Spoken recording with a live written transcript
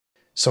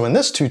So in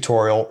this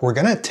tutorial, we're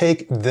gonna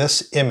take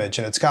this image,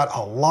 and it's got a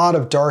lot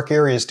of dark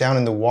areas down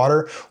in the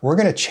water. We're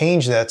gonna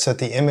change that so that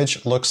the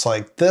image looks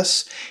like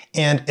this,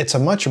 and it's a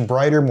much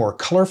brighter, more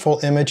colorful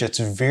image. It's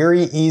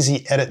very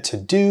easy edit to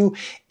do,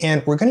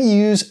 and we're gonna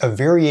use a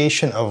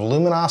variation of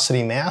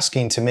luminosity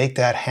masking to make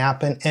that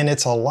happen, and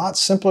it's a lot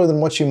simpler than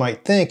what you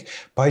might think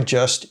by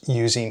just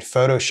using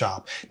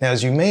Photoshop. Now,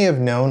 as you may have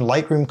known,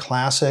 Lightroom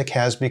Classic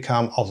has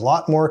become a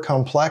lot more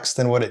complex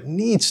than what it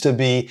needs to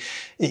be.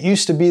 It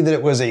used to be that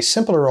it was a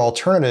simpler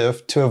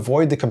alternative to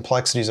avoid the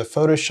complexities of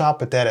Photoshop,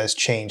 but that has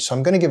changed. So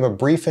I'm going to give a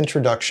brief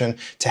introduction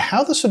to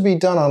how this would be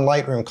done on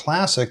Lightroom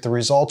Classic. The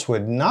results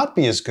would not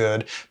be as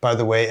good, by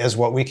the way, as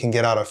what we can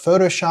get out of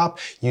Photoshop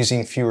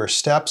using fewer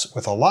steps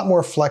with a lot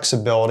more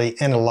flexibility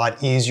and a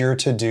lot easier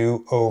to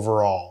do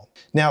overall.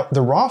 Now,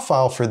 the raw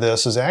file for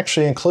this is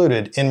actually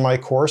included in my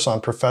course on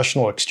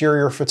professional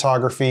exterior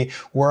photography,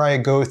 where I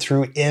go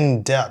through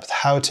in depth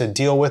how to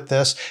deal with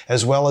this,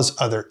 as well as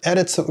other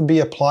edits that would be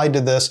applied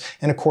to this,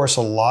 and of course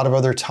a lot of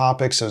other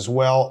topics as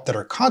well that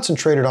are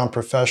concentrated on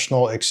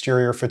professional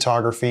exterior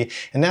photography.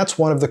 And that's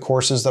one of the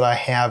courses that I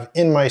have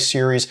in my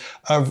series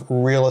of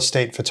real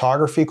estate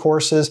photography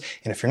courses.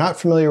 And if you're not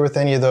familiar with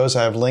any of those,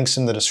 I have links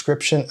in the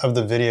description of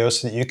the video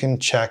so that you can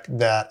check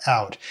that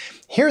out.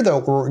 Here though,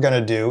 what we're gonna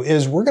do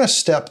is we're gonna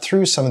step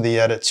through some of the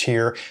edits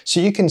here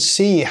so you can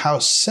see how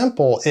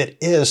simple it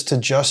is to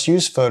just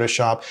use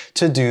Photoshop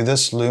to do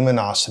this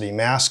luminosity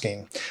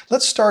masking.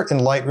 Let's start in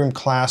Lightroom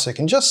Classic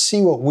and just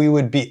see what we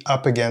would be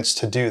up against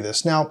to do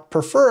this. Now,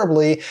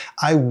 preferably,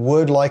 I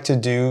would like to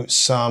do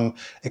some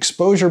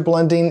exposure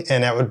blending,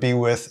 and that would be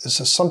with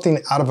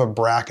something out of a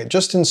bracket,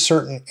 just in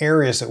certain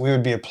areas that we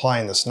would be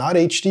applying this, not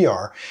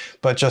HDR,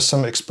 but just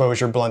some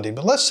exposure blending.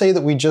 But let's say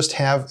that we just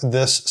have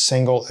this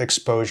single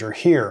exposure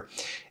here.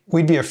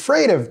 We'd be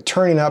afraid of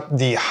turning up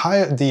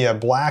the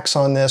blacks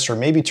on this, or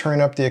maybe turning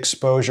up the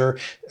exposure,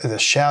 the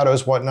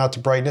shadows, whatnot, the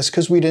brightness,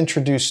 because we'd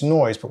introduce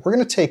noise. But we're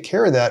going to take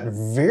care of that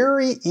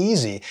very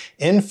easy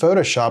in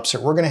Photoshop, so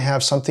we're going to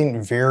have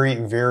something very,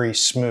 very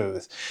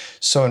smooth.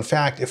 So in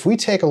fact, if we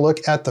take a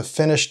look at the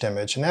finished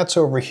image, and that's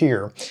over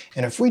here,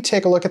 and if we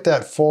take a look at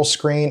that full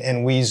screen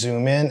and we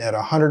zoom in at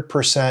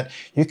 100%,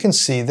 you can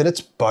see that it's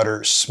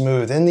butter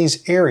smooth in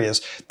these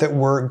areas that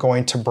we're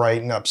going to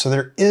brighten up. So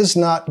there is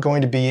not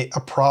going to be a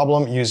problem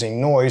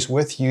using noise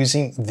with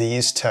using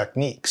these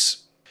techniques.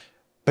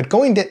 But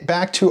going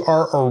back to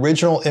our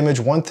original image,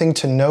 one thing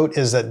to note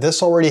is that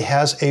this already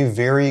has a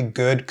very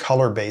good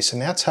color base,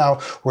 and that's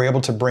how we're able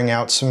to bring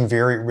out some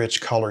very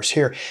rich colors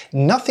here.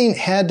 Nothing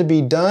had to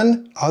be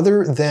done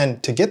other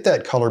than to get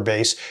that color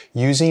base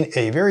using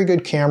a very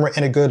good camera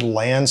and a good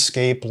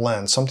landscape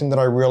lens, something that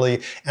I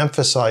really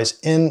emphasize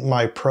in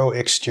my Pro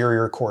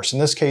Exterior course. In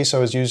this case, I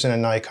was using a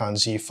Nikon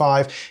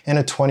Z5 and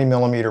a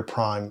 20mm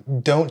prime.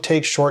 Don't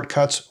take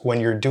shortcuts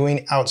when you're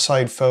doing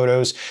outside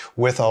photos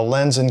with a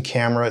lens and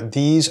camera.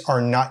 These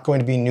are not going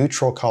to be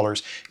neutral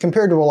colors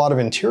compared to a lot of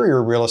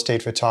interior real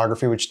estate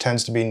photography, which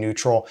tends to be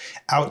neutral.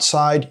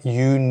 Outside,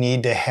 you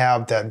need to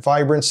have that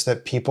vibrance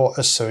that people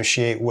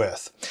associate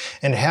with.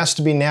 And it has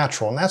to be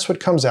natural, and that's what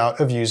comes out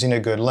of using a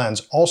good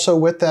lens. Also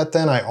with that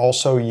then, I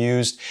also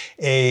used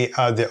the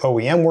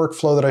OEM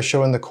workflow that I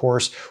show in the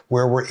course,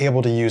 where we're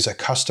able to use a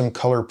custom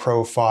color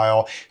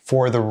profile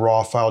for the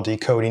raw file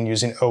decoding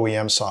using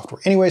OEM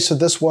software. Anyway, so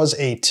this was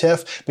a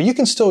TIFF, but you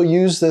can still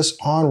use this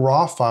on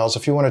raw files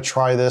if you want to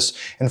try this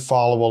and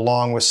follow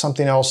along with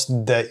something else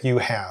that you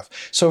have.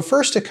 So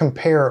first, to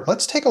compare,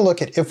 let's take a look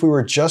at if we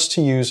were just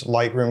to use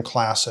Lightroom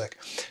Classic.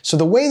 So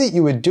the way that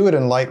you would do it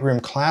in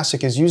Lightroom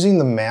Classic is using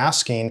the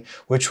masking,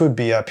 which would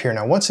be up here.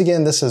 Now, once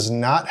again, this is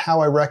not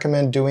how I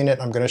recommend doing it.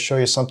 I'm going to show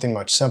you something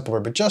much simpler,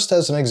 but just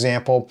as an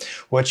example,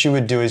 what you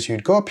would do is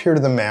you'd go up here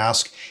to the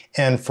mask,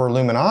 and for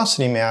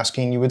luminosity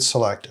masking, you would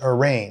select a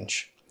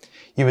range.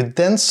 You would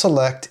then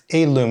select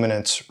a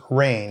luminance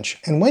range.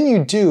 And when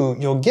you do,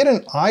 you'll get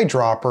an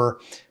eyedropper,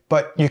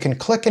 but you can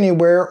click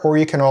anywhere, or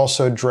you can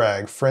also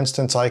drag. For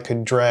instance, I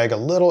could drag a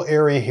little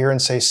area here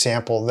and say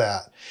sample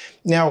that.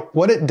 Now,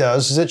 what it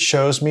does is it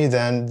shows me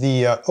then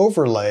the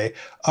overlay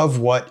of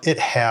what it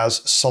has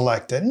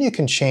selected. And you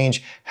can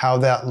change how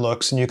that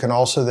looks, and you can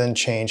also then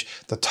change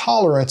the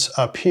tolerance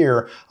up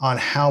here on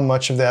how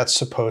much of that's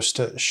supposed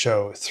to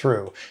show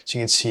through. So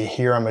you can see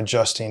here I'm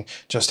adjusting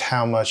just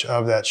how much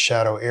of that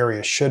shadow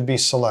area should be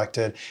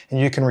selected, and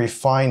you can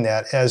refine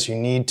that as you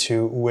need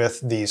to with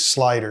these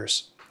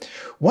sliders.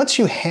 Once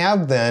you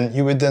have then,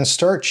 you would then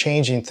start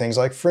changing things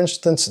like, for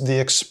instance, the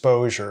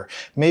exposure,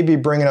 maybe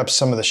bringing up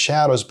some of the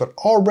shadows, but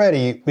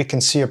already we can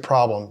see a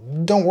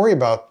problem. Don't worry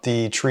about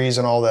the trees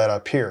and all that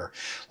up here.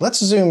 Let's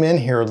zoom in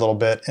here a little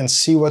bit and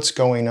see what's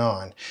going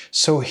on.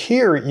 So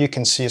here you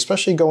can see,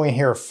 especially going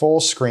here full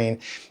screen,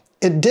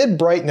 It did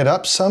brighten it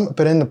up some,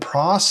 but in the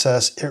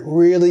process, it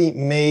really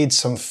made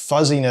some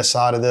fuzziness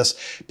out of this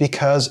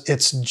because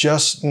it's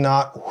just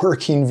not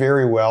working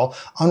very well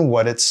on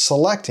what it's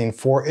selecting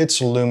for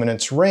its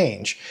luminance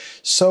range.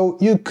 So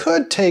you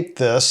could take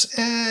this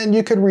and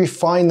you could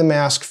refine the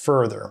mask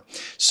further.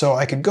 So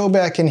I could go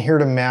back in here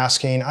to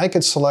masking, I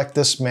could select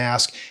this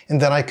mask, and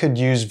then I could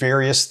use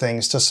various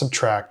things to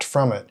subtract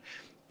from it.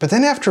 But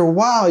then after a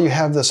while, you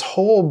have this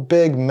whole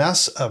big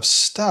mess of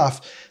stuff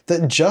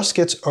that just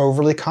gets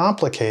overly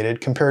complicated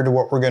compared to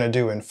what we're going to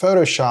do in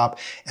Photoshop,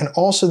 and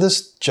also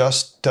this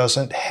just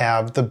doesn't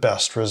have the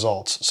best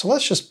results. So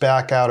let's just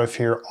back out of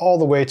here all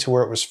the way to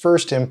where it was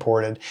first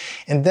imported,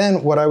 and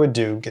then what I would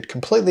do, get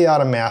completely out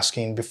of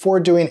masking.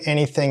 Before doing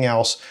anything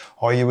else,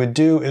 all you would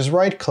do is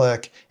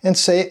right-click and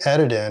say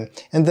Edit In,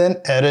 and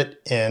then Edit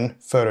in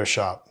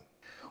Photoshop.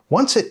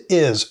 Once it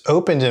is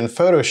opened in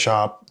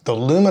Photoshop, the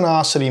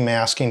luminosity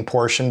masking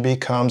portion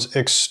becomes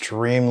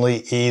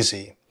extremely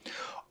easy.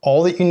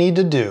 All that you need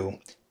to do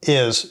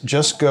is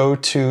just go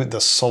to the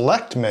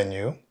Select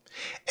menu,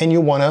 and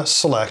you want to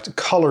select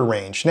Color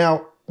Range.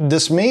 Now,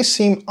 this may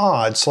seem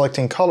odd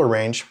selecting color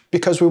range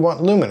because we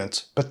want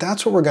luminance, but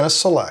that's what we're going to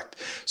select.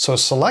 So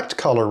select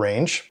Color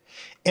Range,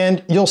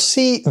 and you'll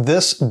see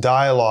this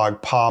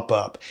dialog pop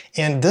up.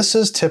 And this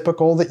is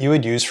typical that you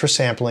would use for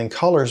sampling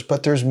colors,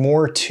 but there's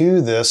more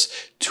to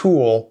this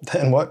tool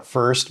than what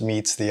first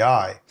meets the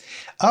eye.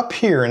 Up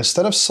here,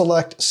 instead of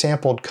select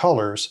sampled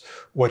colors,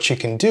 what you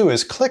can do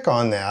is click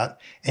on that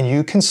and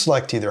you can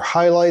select either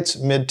highlights,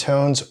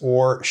 midtones,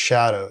 or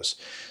shadows.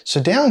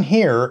 So down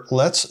here,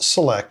 let's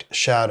select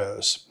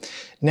shadows.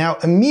 Now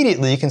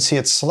immediately you can see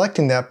it's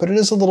selecting that, but it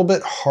is a little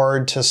bit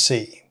hard to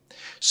see.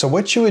 So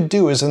what you would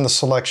do is in the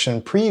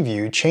selection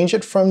preview, change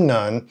it from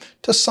none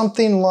to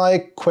something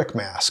like quick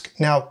mask.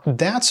 Now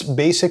that's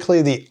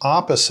basically the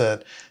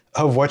opposite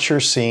of what you're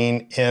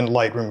seeing in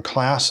Lightroom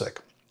Classic.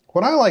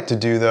 What I like to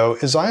do though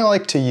is I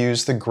like to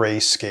use the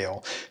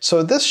grayscale.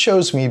 So this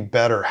shows me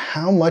better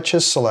how much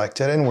is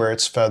selected and where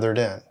it's feathered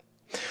in.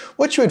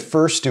 What you would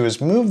first do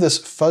is move this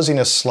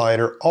fuzziness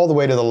slider all the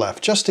way to the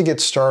left just to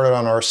get started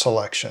on our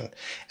selection.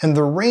 And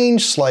the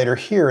range slider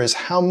here is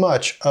how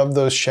much of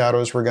those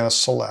shadows we're going to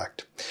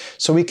select.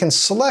 So we can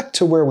select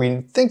to where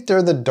we think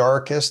they're the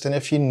darkest, and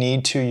if you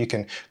need to, you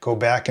can go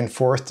back and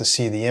forth to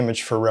see the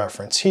image for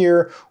reference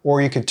here,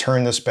 or you could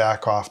turn this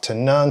back off to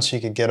none so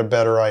you could get a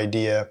better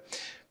idea.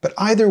 But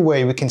either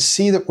way, we can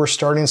see that we're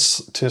starting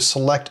to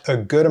select a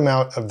good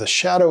amount of the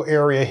shadow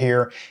area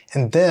here,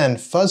 and then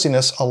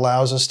fuzziness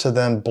allows us to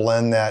then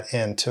blend that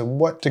in to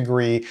what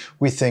degree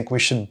we think we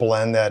should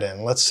blend that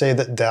in. Let's say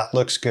that that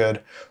looks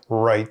good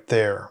right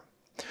there.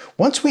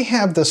 Once we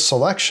have this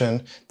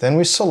selection, then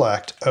we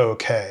select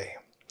OK.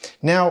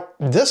 Now,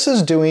 this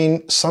is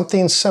doing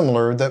something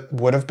similar that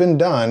would have been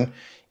done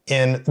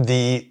in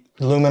the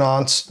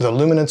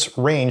luminance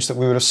range that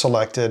we would have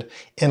selected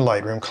in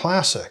Lightroom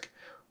Classic.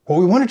 What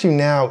we want to do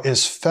now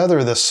is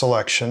feather this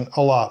selection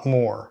a lot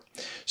more.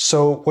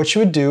 So what you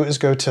would do is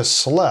go to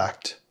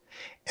Select,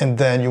 and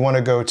then you want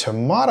to go to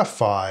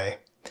Modify,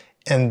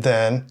 and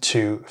then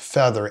to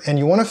Feather. And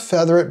you want to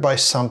feather it by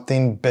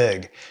something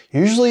big,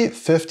 usually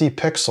 50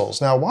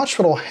 pixels. Now watch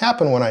what will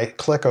happen when I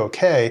click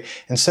OK.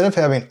 Instead of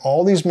having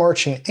all these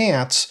marching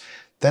ants,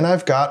 then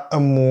I've got a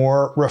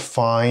more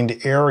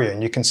refined area,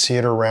 and you can see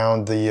it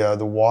around the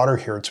water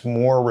here. It's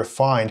more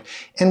refined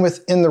and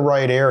within the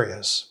right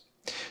areas.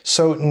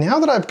 So now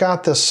that I've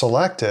got this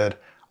selected,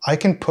 I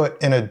can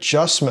put an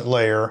adjustment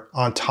layer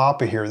on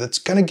top of here that's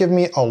going to give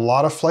me a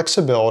lot of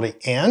flexibility,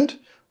 and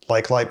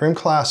like Lightroom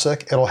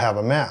Classic, it'll have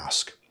a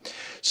mask.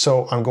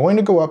 So I'm going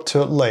to go up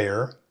to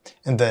Layer,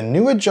 and then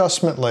New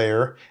Adjustment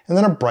Layer, and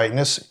then a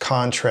Brightness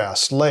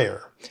Contrast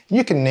Layer.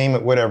 You can name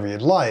it whatever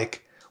you'd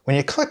like. When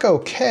you click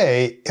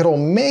OK, it'll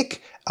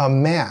make a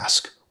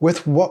mask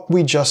with what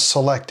we just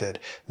selected.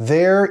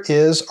 There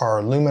is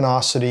our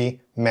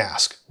luminosity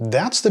mask.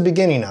 That's the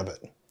beginning of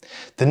it.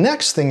 The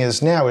next thing is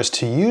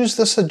to use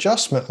this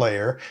adjustment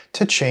layer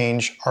to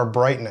change our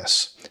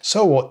brightness.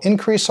 So we'll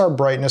increase our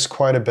brightness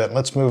quite a bit.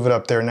 Let's move it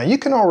up there. Now you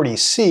can already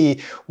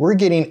see we're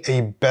getting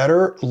a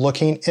better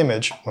looking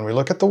image when we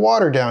look at the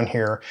water down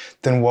here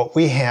than what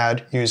we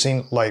had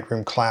using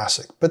Lightroom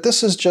Classic. But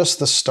this is just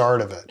the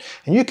start of it.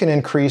 And you can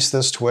increase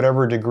this to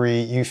whatever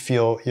degree you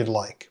feel you'd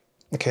like.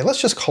 Okay,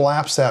 let's just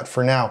collapse that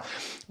for now.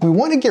 We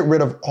want to get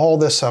rid of all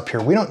this up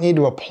here. We don't need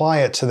to apply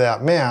it to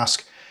that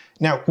mask.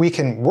 Now, we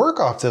can work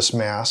off this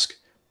mask,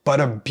 but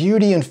a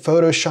beauty in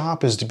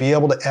Photoshop is to be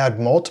able to add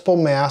multiple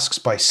masks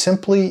by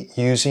simply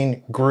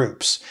using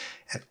groups.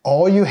 And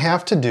all you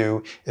have to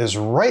do is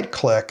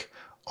right-click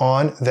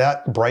on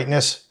that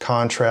brightness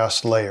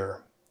contrast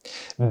layer.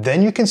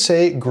 Then you can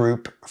say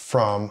Group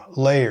from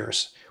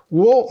Layers.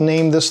 We'll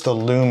name this the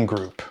Loom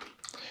group.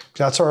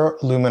 That's our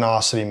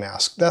luminosity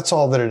mask. That's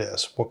all that it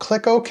is. We'll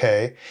click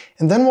OK,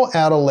 and then we'll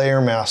add a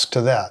layer mask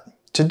to that.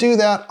 To do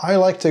that, I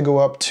like to go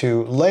up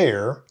to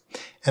Layer,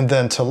 and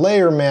then to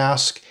Layer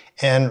Mask,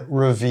 and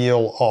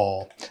Reveal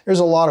All. There's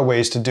a lot of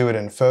ways to do it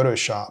in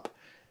Photoshop.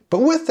 But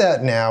with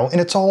that now, and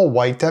it's all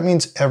white, that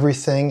means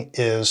everything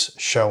is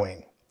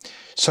showing.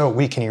 So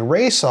we can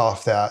erase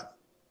off that,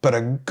 but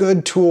a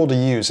good tool to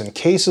use in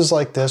cases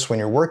like this when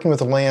you're working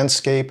with a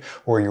landscape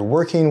or you're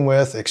working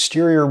with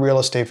exterior real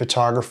estate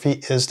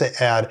photography is to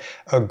add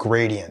a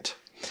gradient.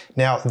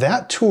 Now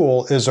that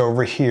tool is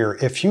over here.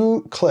 If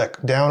you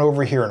click down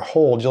over here and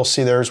hold, you'll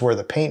see there's where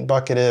the paint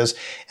bucket is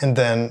and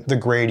then the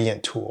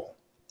gradient tool.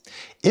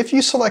 If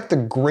you select the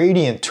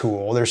gradient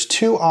tool, there's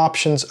two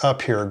options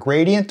up here,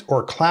 gradient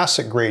or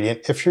classic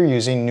gradient if you're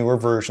using newer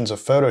versions of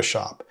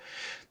Photoshop.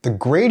 The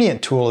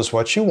gradient tool is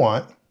what you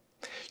want.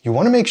 You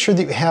want to make sure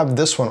that you have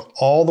this one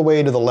all the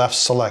way to the left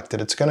selected.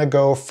 It's going to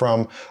go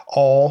from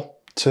all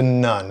to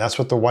none. That's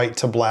what the white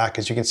to black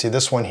is. You can see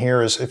this one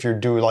here is if you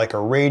do like a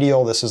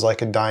radial, this is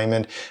like a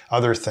diamond,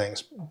 other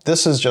things.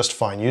 This is just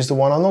fine. Use the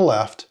one on the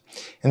left.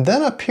 And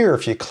then up here,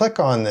 if you click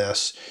on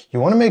this, you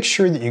want to make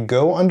sure that you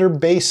go under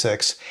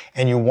basics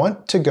and you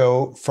want to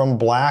go from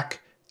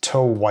black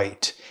to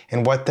white.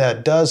 And what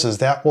that does is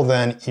that will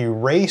then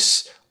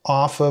erase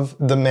off of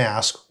the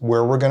mask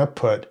where we're going to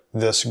put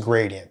this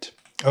gradient.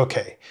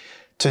 Okay,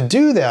 to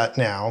do that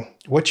now,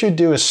 what you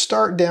do is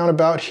start down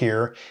about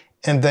here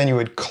and then you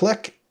would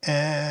click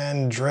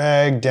and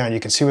drag down. You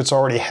can see what's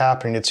already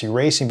happening. It's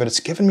erasing, but it's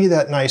giving me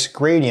that nice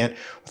gradient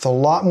with a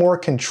lot more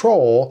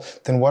control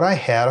than what I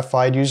had if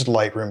I'd used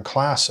Lightroom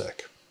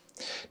Classic.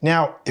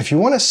 Now, if you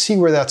want to see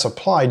where that's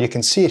applied, you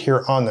can see it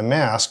here on the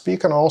mask, but you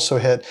can also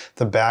hit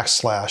the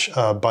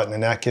backslash button,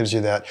 and that gives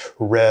you that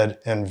red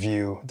and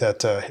view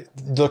that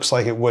looks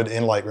like it would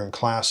in Lightroom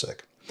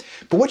Classic.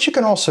 But what you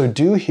can also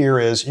do here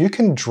is you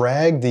can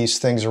drag these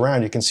things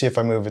around. You can see if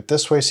I move it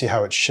this way, see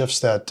how it shifts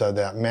that,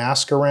 that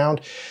mask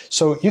around.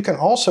 So you can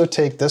also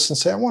take this and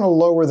say, I want to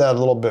lower that a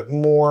little bit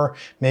more,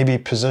 maybe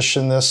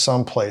position this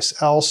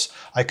someplace else.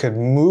 I could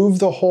move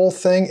the whole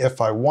thing if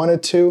I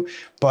wanted to,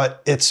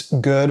 but it's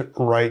good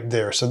right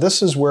there. So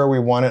this is where we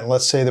want it.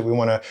 Let's say that we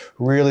want to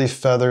really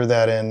feather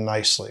that in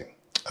nicely.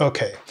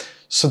 Okay.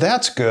 So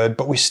that's good,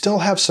 but we still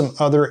have some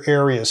other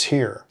areas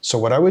here. So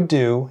what I would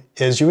do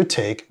is you would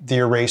take the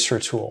eraser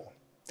tool.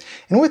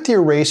 And with the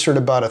eraser at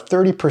about a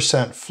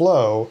 30%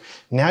 flow,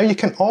 now you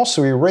can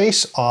also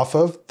erase off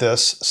of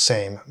this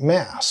same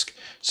mask.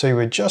 So you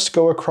would just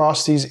go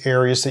across these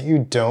areas that you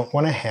don't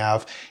want to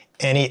have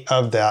any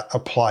of that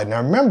applied.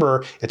 Now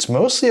remember, it's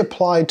mostly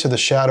applied to the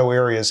shadow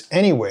areas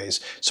anyways,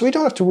 so we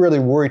don't have to really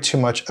worry too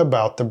much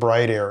about the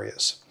bright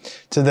areas.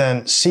 To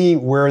then see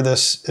where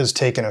this is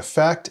taking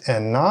effect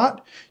and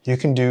not, you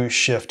can do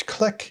shift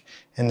click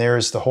and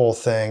there's the whole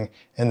thing,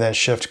 and then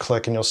shift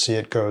click and you'll see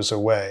it goes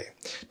away.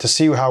 To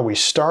see how we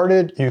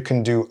started, you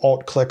can do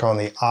alt click on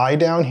the eye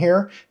down here,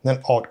 and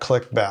then alt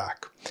click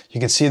back.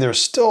 You can see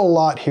there's still a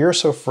lot here,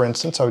 so for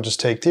instance, I would just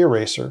take the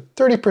eraser.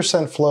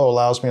 30% flow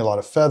allows me a lot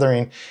of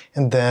feathering,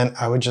 and then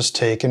I would just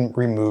take and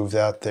remove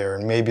that there,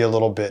 and maybe a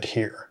little bit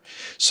here.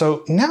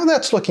 So now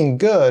that's looking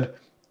good,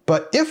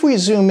 but if we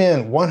zoom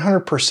in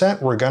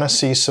 100%, we're gonna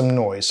see some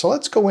noise. So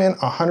let's go in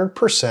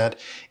 100%,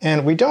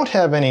 and we don't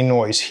have any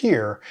noise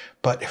here,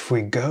 but if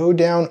we go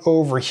down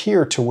over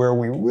here to where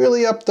we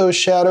really up those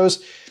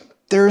shadows,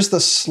 there's the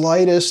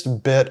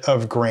slightest bit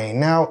of grain.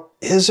 Now,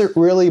 is it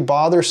really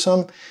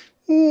bothersome?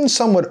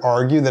 Some would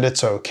argue that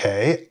it's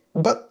okay,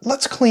 but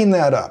let's clean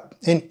that up.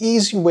 An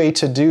easy way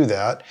to do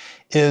that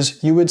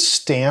is you would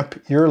stamp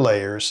your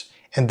layers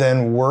and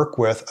then work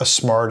with a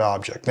smart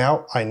object.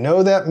 Now, I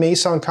know that may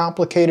sound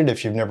complicated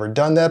if you've never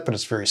done that, but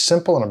it's very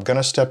simple and I'm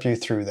gonna step you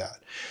through that.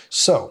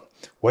 So,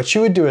 what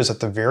you would do is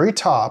at the very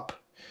top,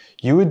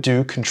 you would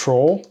do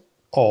Control,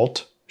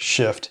 Alt,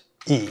 Shift,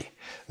 E.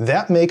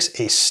 That makes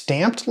a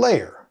stamped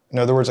layer. In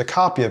other words, a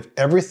copy of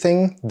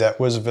everything that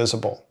was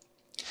visible.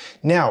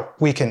 Now,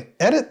 we can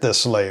edit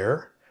this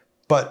layer,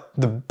 but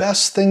the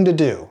best thing to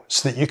do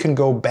so that you can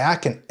go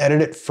back and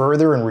edit it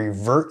further and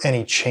revert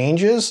any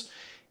changes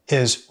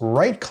is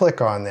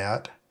right-click on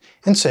that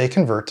and say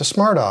Convert to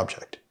Smart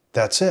Object.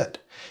 That's it.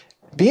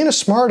 Being a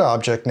smart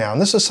object now,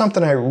 and this is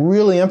something I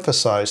really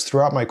emphasize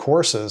throughout my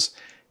courses,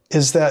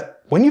 is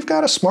that when you've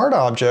got a smart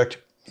object,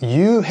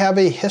 you have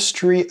a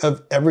history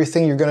of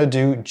everything you're going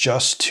to do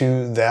just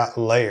to that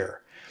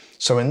layer.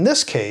 So in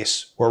this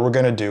case, what we're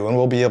going to do, and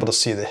we'll be able to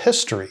see the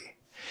history,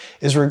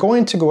 is we're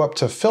going to go up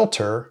to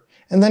Filter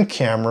and then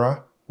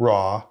Camera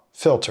Raw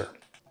Filter.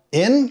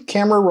 In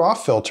Camera Raw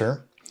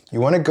Filter, you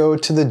want to go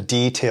to the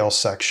Detail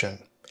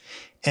section.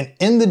 And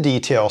in the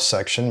Detail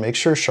section, make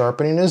sure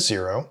sharpening is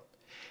 0.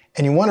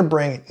 And you want to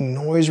bring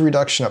noise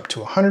reduction up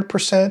to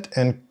 100%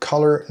 and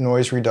color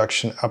noise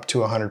reduction up to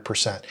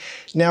 100%.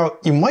 Now,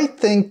 you might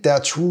think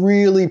that's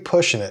really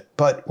pushing it,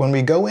 but when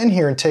we go in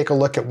here and take a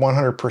look at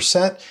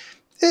 100%,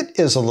 it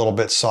is a little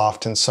bit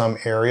soft in some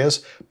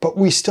areas, but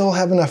we still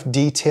have enough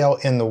detail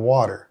in the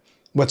water.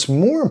 What's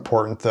more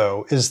important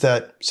though is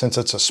that since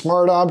it's a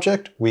smart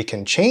object, we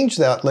can change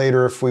that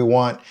later if we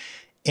want,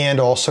 and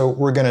also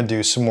we're going to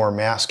do some more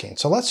masking.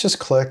 So let's just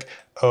click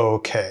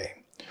OK.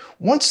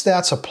 Once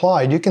that's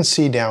applied, you can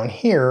see down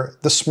here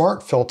the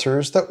smart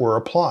filters that were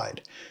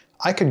applied.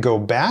 I could go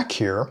back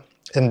here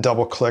and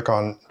double click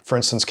on, for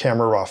instance,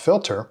 Camera Raw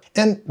Filter.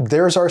 And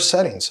there's our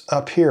settings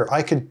up here.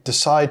 I could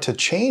decide to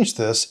change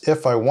this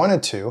if I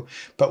wanted to,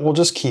 but we'll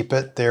just keep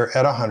it there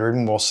at 100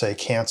 and we'll say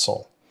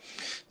cancel.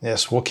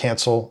 Yes, we'll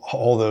cancel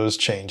all those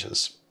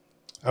changes.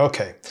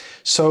 Okay,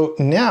 so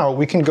now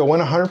we can go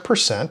in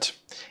 100%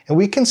 and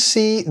we can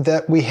see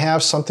that we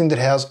have something that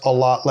has a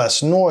lot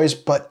less noise,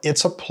 but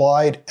it's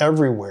applied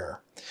everywhere.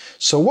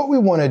 So what we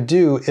want to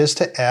do is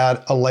to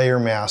add a layer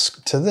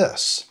mask to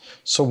this.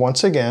 So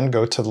once again,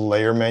 go to the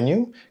layer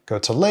menu, go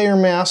to layer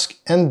mask,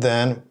 and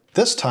then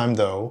this time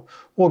though,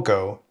 we'll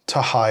go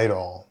to hide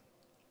all.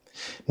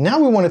 Now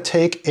we want to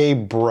take a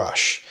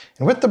brush,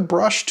 and with the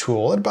brush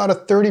tool at about a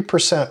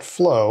 30%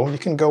 flow, you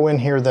can go in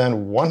here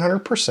then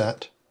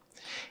 100%,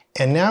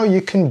 and now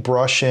you can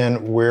brush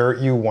in where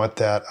you want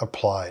that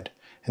applied.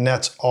 And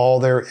that's all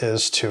there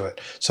is to it.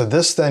 So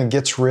this then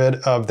gets rid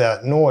of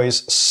that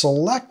noise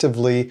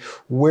selectively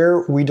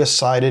where we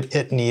decided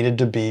it needed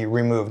to be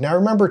removed. Now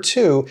remember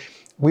too,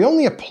 we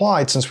only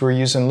applied, since we were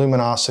using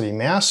luminosity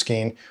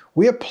masking,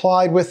 we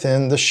applied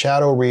within the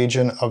shadow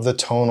region of the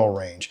tonal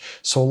range.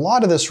 So a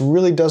lot of this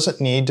really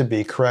doesn't need to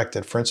be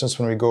corrected. For instance,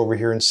 when we go over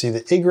here and see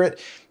the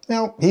egret,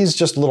 now he's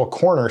just a little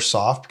corner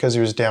soft because he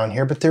was down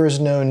here, but there is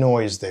no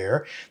noise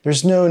there.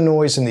 There's no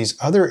noise in these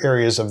other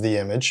areas of the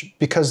image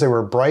because they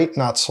were bright,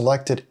 not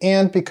selected,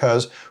 and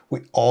because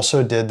we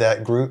also did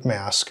that group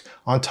mask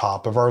on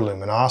top of our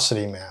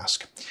luminosity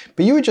mask.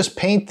 But you would just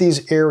paint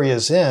these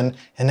areas in,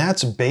 and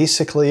that's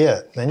basically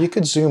it. Then you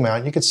could zoom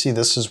out, you could see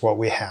this is what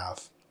we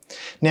have.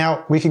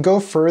 Now, we could go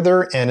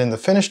further, and in the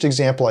finished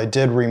example, I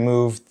did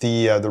remove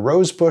the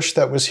rose bush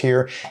that was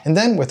here, and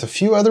then with a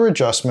few other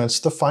adjustments,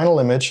 the final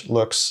image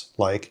looks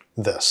like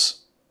this.